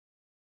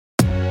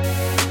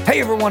Hey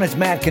everyone, it's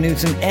Matt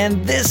Knutson,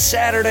 and this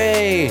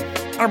Saturday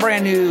on a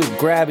brand new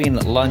Grabbing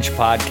Lunch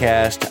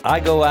podcast, I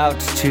go out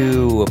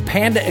to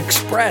Panda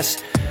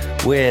Express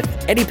with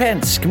Eddie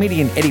Pence,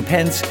 comedian Eddie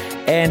Pence,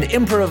 and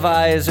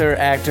improviser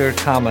actor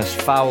Thomas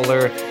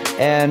Fowler.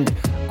 And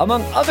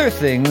among other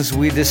things,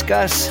 we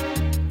discuss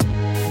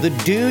the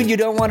dude you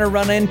don't want to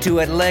run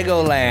into at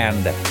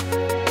Legoland.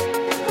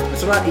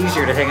 It's a lot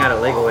easier to hang out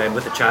at Legoland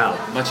with a child.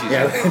 Much easier.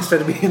 Yeah, instead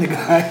of being the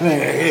guy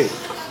there. Hey.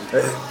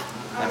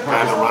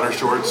 Guy in the runner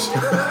shorts.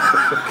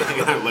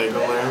 Hanging out at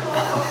Legoland.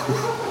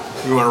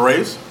 You want to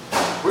race?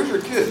 Where's your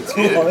kid?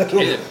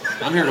 Kid.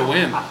 I'm here to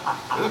win.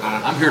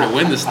 I'm here to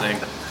win this thing.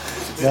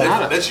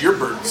 That's your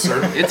burden,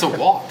 sir. It's a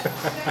walk.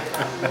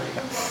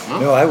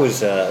 No, I was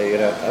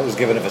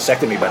given a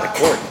vasectomy by the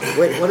court.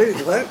 Wait,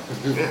 what?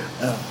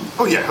 Yeah.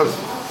 Oh yeah,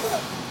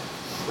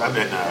 I've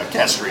been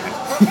castrated.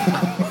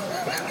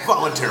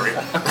 Voluntary.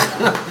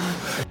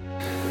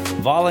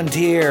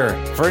 Volunteer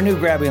for a new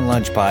Grabbing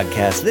Lunch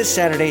podcast this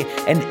Saturday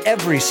and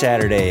every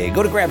Saturday.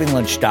 Go to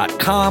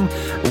grabbinglunch.com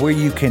where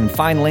you can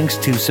find links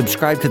to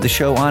subscribe to the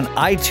show on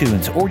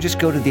iTunes, or just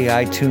go to the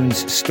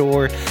iTunes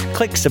store,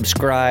 click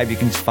subscribe. You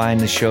can find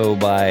the show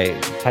by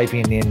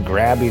typing in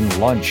Grabbing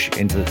Lunch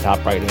into the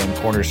top right-hand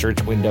corner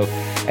search window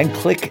and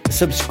click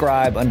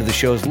subscribe under the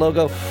show's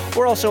logo.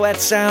 We're also at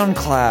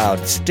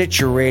SoundCloud,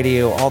 Stitcher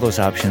Radio, all those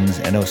options,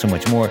 and so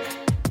much more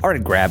are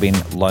at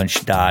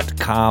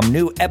grabbinglunch.com.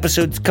 New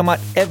episodes come out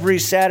every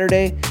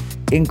Saturday,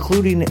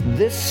 including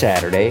this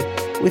Saturday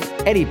with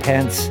Eddie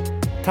Pence,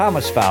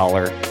 Thomas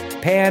Fowler,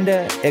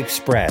 Panda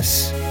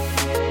Express.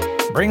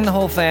 Bring the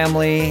whole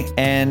family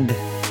and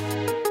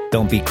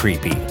don't be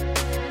creepy.